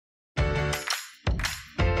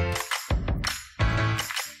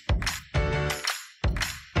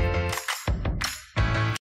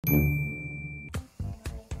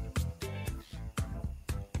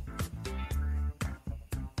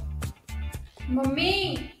Mummy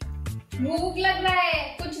भूख लग रहा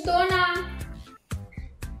है, कुछ दो ना।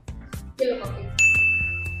 चलो कॉफी।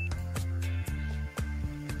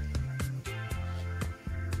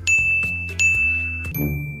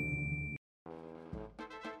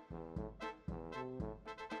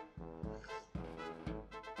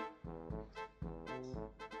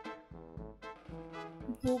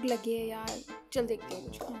 भूख लगी है यार, चल देखते हैं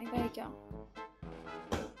कुछ खाने का है क्या।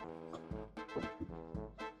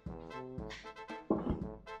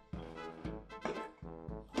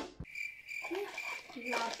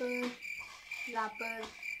 रैपर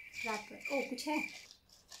ओ कुछ है,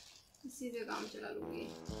 इसी से काम चला लूंगी।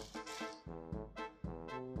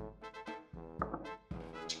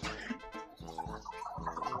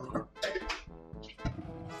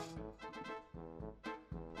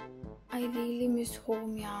 I really miss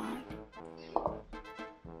home यार।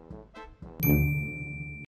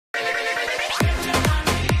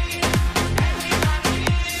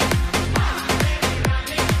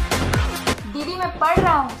 दीदी मैं पढ़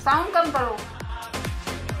रहा हूँ, साउंड कम करो।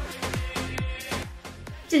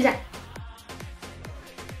 चल जा।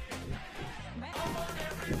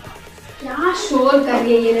 क्या शोर कर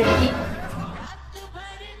रही है ये लड़की।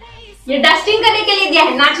 ये डस्टिंग करने के लिए दिया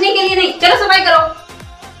है, नाचने के लिए नहीं। चलो सफाई करो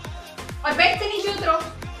और बेड से नीचे उतरो।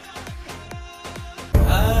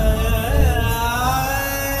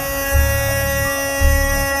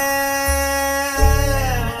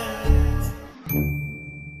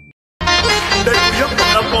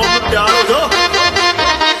 तैयार हो जाओ।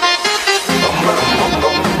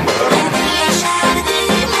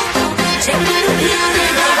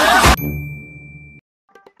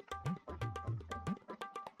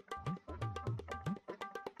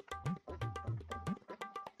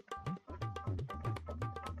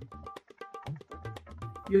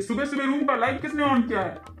 ये सुबह सुबह रूम का लाइट किसने ऑन किया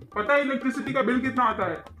है? पता है इलेक्ट्रिसिटी का बिल कितना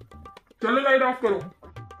आता है? चलो लाइट ऑफ करो।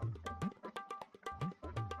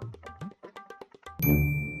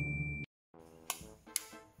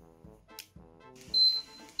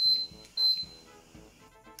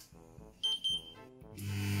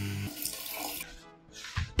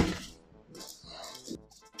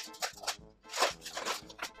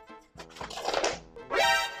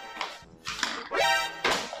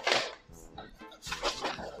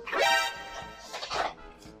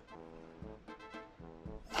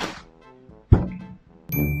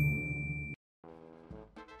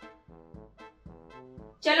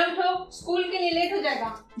 चलो उठो, स्कूल के लिए लेट हो जाएगा।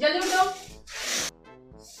 जल्दी उठो।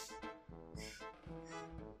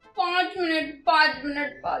 5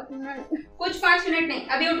 मिनट। कुछ 5 मिनट नहीं,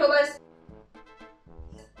 अभी उठो बस।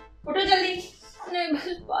 उठो जल्दी। नहीं बस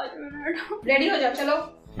 5 मिनट। रेडी हो जाओ, चलो।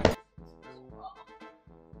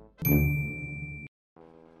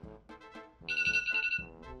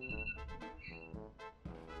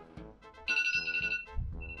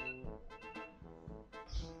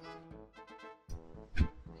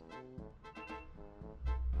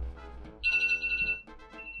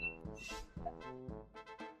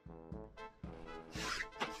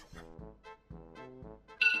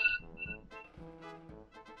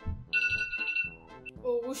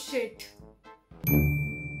 Oh shit.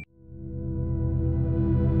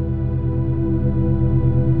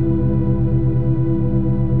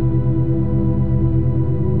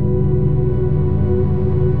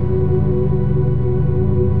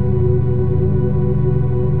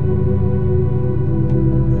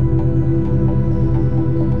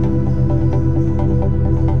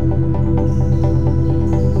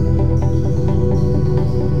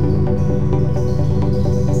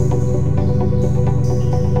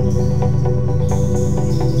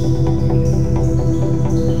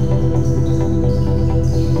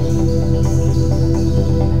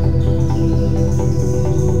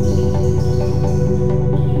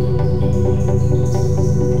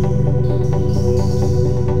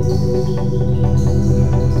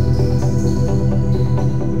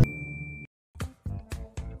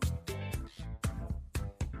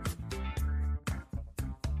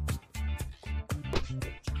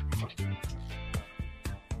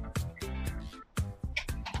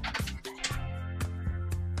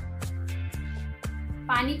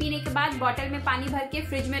 पानी पीने के बाद बोतल में पानी भर के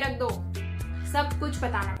फ्रिज में रख दो। सब कुछ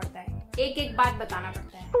बताना पड़ता है, एक एक बात बताना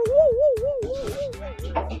पड़ता है।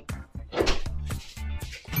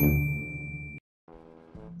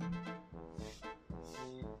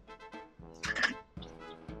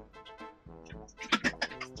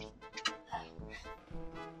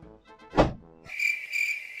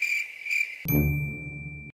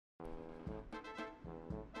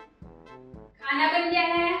 खाना बन गया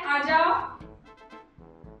है,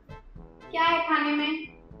 खाने में?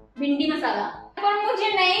 भिंडी मसाला। पर मुझे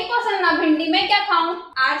नहीं पसंद ना भिंडी, मैं क्या खाऊं?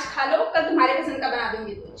 आज खा लो, कल तुम्हारे पसंद का बना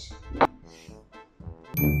दूंगी कुछ।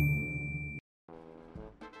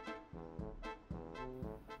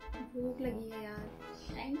 भूख लगी है यार,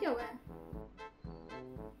 टाइम क्या हुआ है?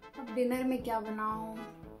 अब डिनर में क्या बनाऊं?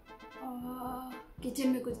 किचन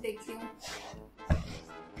में कुछ देखती हूँ।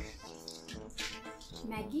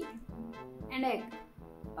 Maggi and egg,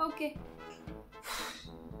 okay.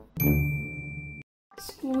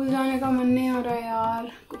 School जाने का मन नहीं हो रहा है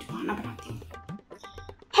यार, कुछ खाना बनाती हूँ।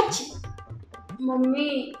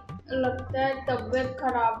 मम्मी, लगता है तबीयत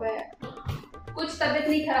खराब है। कुछ तबीयत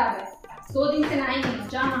नहीं खराब है, 2 दिन से नहाई नहीं।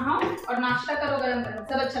 जा नहाओ और नाश्ता करो गरम गरम,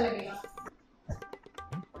 सब अच्छा लगेगा।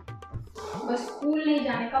 बस स्कूल नहीं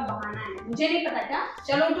जाने का बहाना है, मुझे नहीं पता क्या।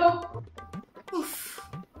 चलो उठो।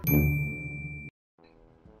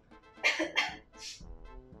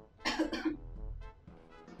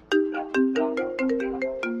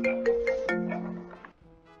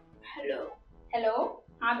 हेलो,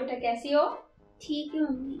 हाँ बेटा कैसी हो? ठीक है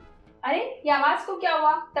मम्मी। अरे ये आवाज को क्या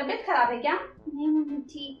हुआ? तबीयत खराब है क्या? नहीं मम्मी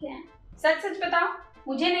ठीक है। सच सच बताओ,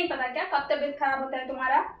 मुझे नहीं पता क्या कब तबीयत खराब होता है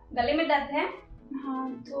तुम्हारा? गले में दर्द है? हाँ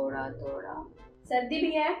थोड़ा थोड़ा। सर्दी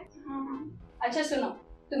भी है? हाँ। अच्छा सुनो,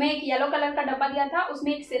 तुम्हें एक येलो कलर का डब्बा दिया था,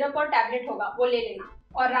 उसमें एक सिरप और टैबलेट होगा, वो ले लेना।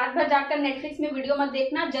 और रात भर जाकर नेटफ्लिक्स में वीडियो मत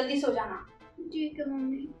देखना, जल्दी सो जाना। ठीक है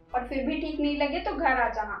मम्मी। और फिर भी ठीक नहीं लगे तो घर आ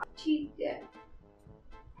जाना। ठीक है।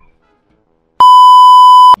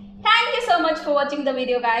 Thank you so much for watching the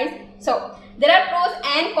video guys. So there are pros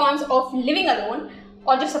and cons of living alone.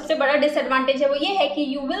 और जो सबसे बड़ा डिसएडवांटेज है वो ये है कि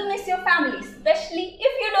you will miss your family, especially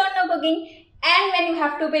if you don't know cooking and when you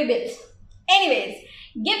have to pay bills. Anyways,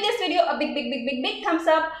 give this video a big thumbs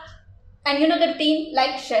up. And you know the routine,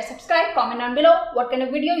 like, share, subscribe, comment down below what kind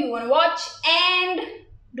of video you want to watch, and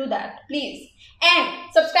do that please.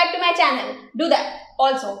 And subscribe to my channel, do that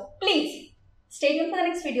also please. Stay tuned for the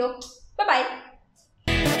next video. Bye bye.